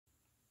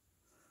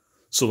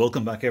So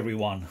welcome back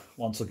everyone.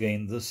 Once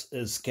again, this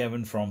is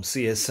Kevin from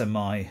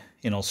CSMI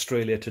in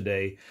Australia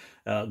today.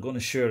 Going to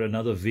share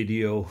another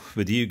video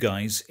with you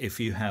guys if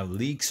you have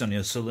leaks on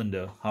your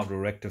cylinder, how to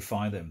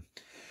rectify them.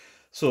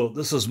 So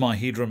this is my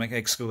Hidromek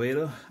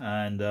excavator,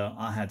 and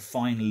I had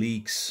fine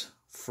leaks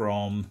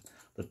from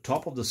the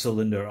top of the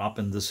cylinder up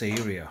in this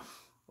area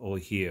over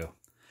here.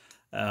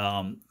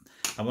 And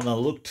when I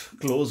looked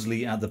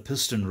closely at the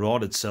piston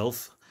rod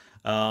itself,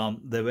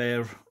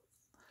 there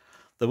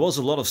was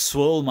a lot of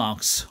swirl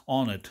marks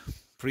on it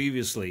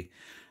previously,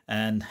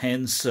 and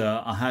hence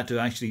I had to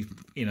actually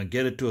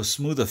get it to a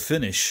smoother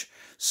finish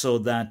so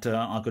that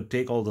I could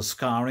take all the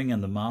scarring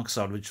and the marks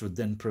out, which would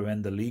then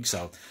prevent the leaks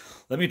out.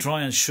 Let me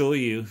try and show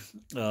you,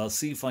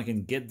 see if I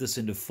can get this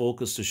into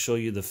focus to show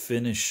you the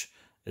finish.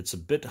 It's a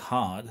bit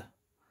hard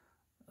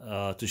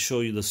to show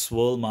you the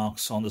swirl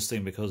marks on this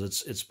thing because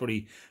it's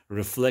pretty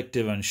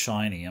reflective and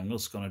shiny. I'm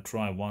just going to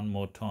try one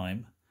more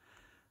time.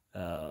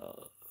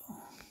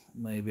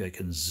 Maybe I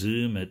can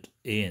zoom it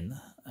in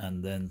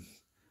and then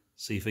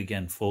see if I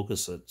can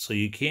focus it. So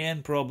you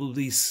can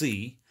probably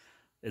see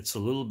it's a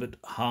little bit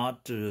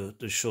hard to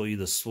show you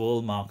the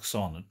swirl marks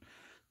on it,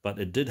 but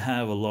it did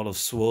have a lot of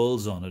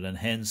swirls on it, and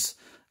hence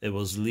it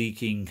was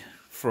leaking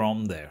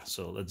from there.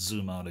 So let's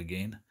zoom out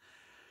again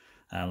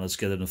and let's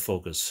get it in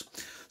focus.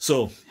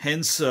 So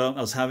hence I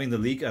was having the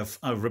leak.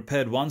 I've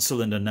repaired one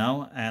cylinder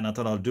now, and I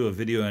thought I'll do a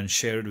video and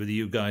share it with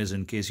you guys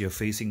in case you're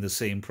facing the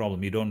same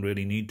problem. You don't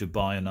really need to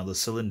buy another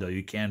cylinder.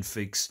 You can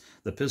fix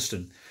the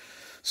piston.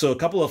 So a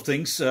couple of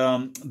things.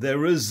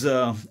 There is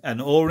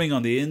an O-ring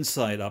on the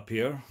inside up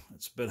here.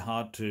 It's a bit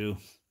hard to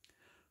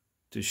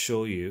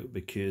show you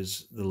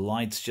because the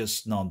light's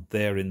just not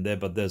there in there,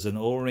 but there's an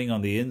O-ring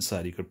on the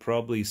inside. You could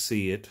probably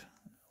see it.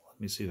 Let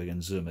me see if I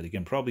can zoom it. You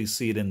can probably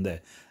see it in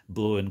there,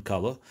 blue in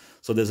color.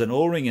 So there's an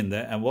O-ring in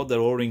there, and what the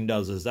O-ring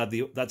does is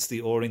that's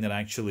the O-ring that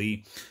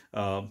actually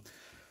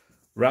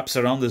wraps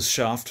around this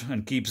shaft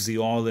and keeps the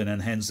oil in,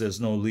 and hence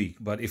there's no leak.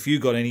 But if you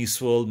got any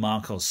swirl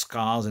mark or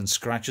scars and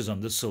scratches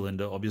on this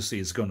cylinder, obviously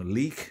it's going to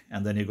leak,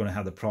 and then you're going to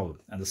have the problem.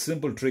 And the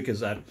simple trick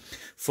is that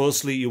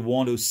firstly, you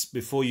want to,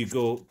 before you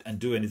go and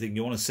do anything,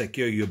 you want to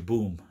secure your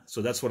boom.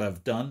 So that's what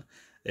I've done,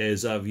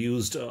 is I've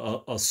used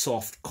a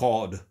soft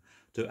cord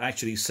to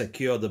actually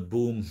secure the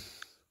boom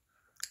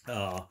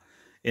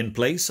in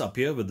place up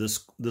here with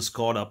this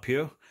cord up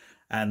here.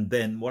 And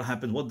then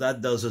what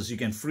that does is you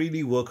can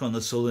freely work on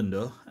the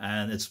cylinder,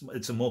 and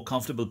it's a more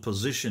comfortable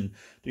position.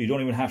 You don't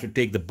even have to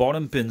take the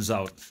bottom pins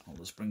out. I'll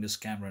just bring this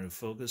camera into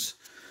focus.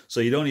 So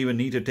you don't even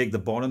need to take the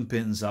bottom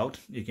pins out.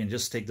 You can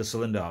just take the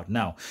cylinder out.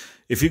 Now,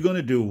 if you're going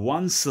to do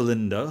one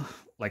cylinder,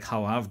 like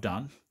how I've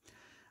done,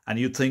 and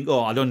you think,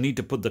 oh, I don't need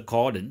to put the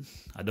cord in,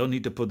 I don't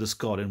need to put this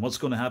cord in, what's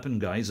going to happen,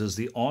 guys, is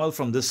the oil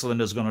from this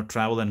cylinder is going to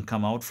travel and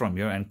come out from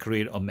here and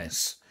create a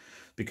mess,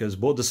 because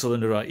both the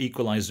cylinders are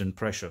equalized in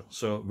pressure.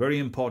 So very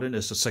important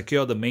is to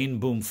secure the main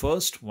boom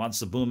first. Once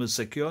the boom is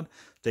secured,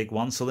 take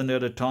one cylinder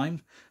at a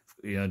time,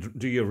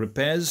 do your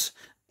repairs,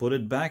 put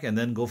it back, and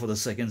then go for the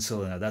second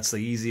cylinder. That's the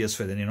easiest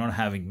way, then you're not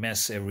having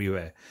mess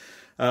everywhere.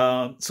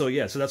 So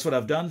that's what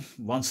I've done.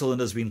 One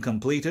cylinder has been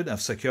completed. I've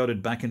secured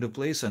it back into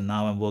place, and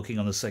now I'm working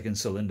on the second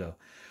cylinder.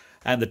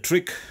 And the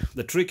trick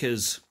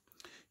is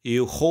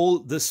you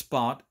hold this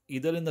part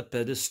either in the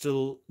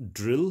pedestal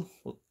drill,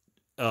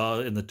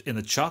 in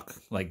the chuck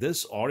like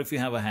this, or if you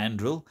have a hand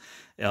drill,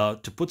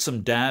 to put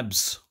some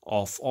dabs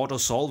of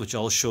autosol, which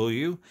I'll show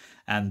you,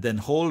 and then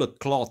hold a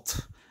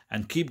cloth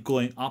and keep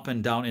going up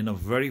and down in a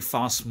very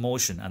fast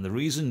motion. And the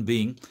reason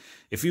being,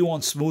 if you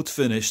want smooth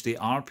finish, the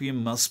RPM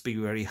must be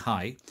very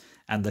high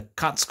and the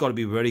cut's got to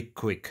be very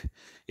quick.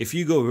 If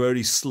you go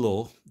very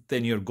slow,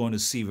 then you're going to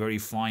see very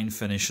fine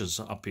finishes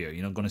up here.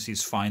 You're going to see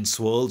fine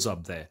swirls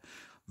up there.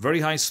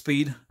 Very high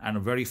speed and a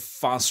very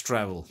fast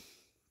travel.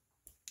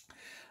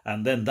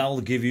 And then that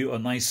will give you a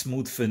nice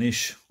smooth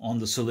finish on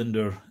the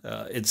cylinder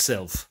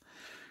itself.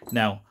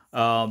 Now,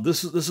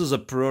 this is a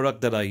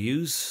product that I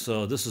use.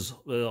 So this is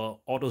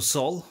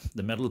Autosol,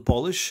 the metal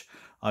polish.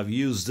 I've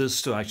used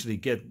this to actually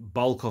get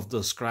bulk of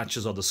the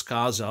scratches or the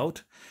scars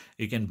out.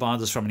 You can buy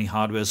this from any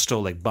hardware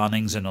store like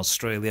Bunnings in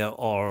Australia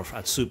or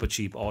at Super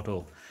Cheap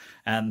Auto.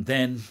 And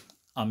then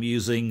I'm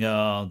using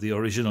the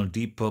original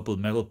deep purple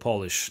metal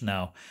polish.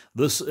 Now,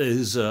 this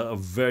is a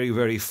very,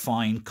 very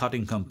fine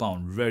cutting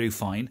compound, very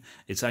fine.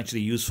 It's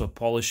actually used for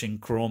polishing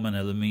chrome and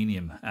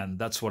aluminium, and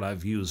that's what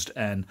I've used.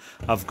 And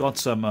I've got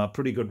some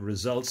pretty good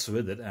results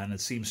with it, and it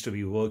seems to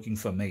be working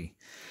for me.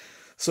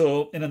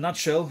 So in a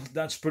nutshell,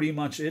 that's pretty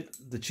much it.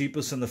 The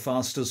cheapest and the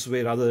fastest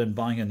way, rather than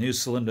buying a new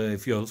cylinder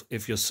if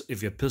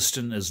your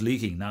piston is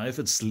leaking. Now, if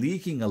it's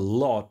leaking a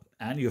lot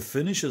and your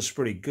finish is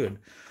pretty good,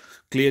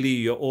 clearly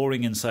your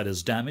O-ring inside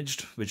is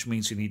damaged, which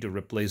means you need to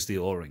replace the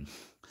O-ring.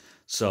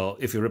 So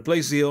if you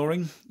replace the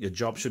O-ring, your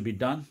job should be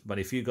done. But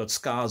if you got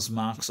scars,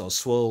 marks, or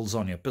swirls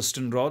on your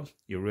piston rod,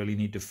 you really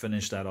need to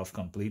finish that off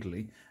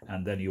completely,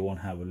 and then you won't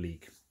have a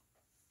leak.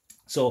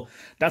 So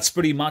that's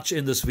pretty much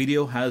in this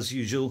video as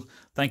usual.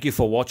 Thank you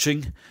for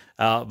watching.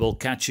 We'll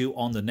catch you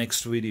on the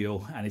next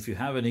video. And if you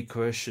have any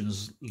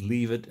questions,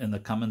 leave it in the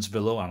comments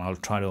below and I'll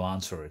try to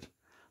answer it.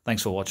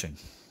 Thanks for watching.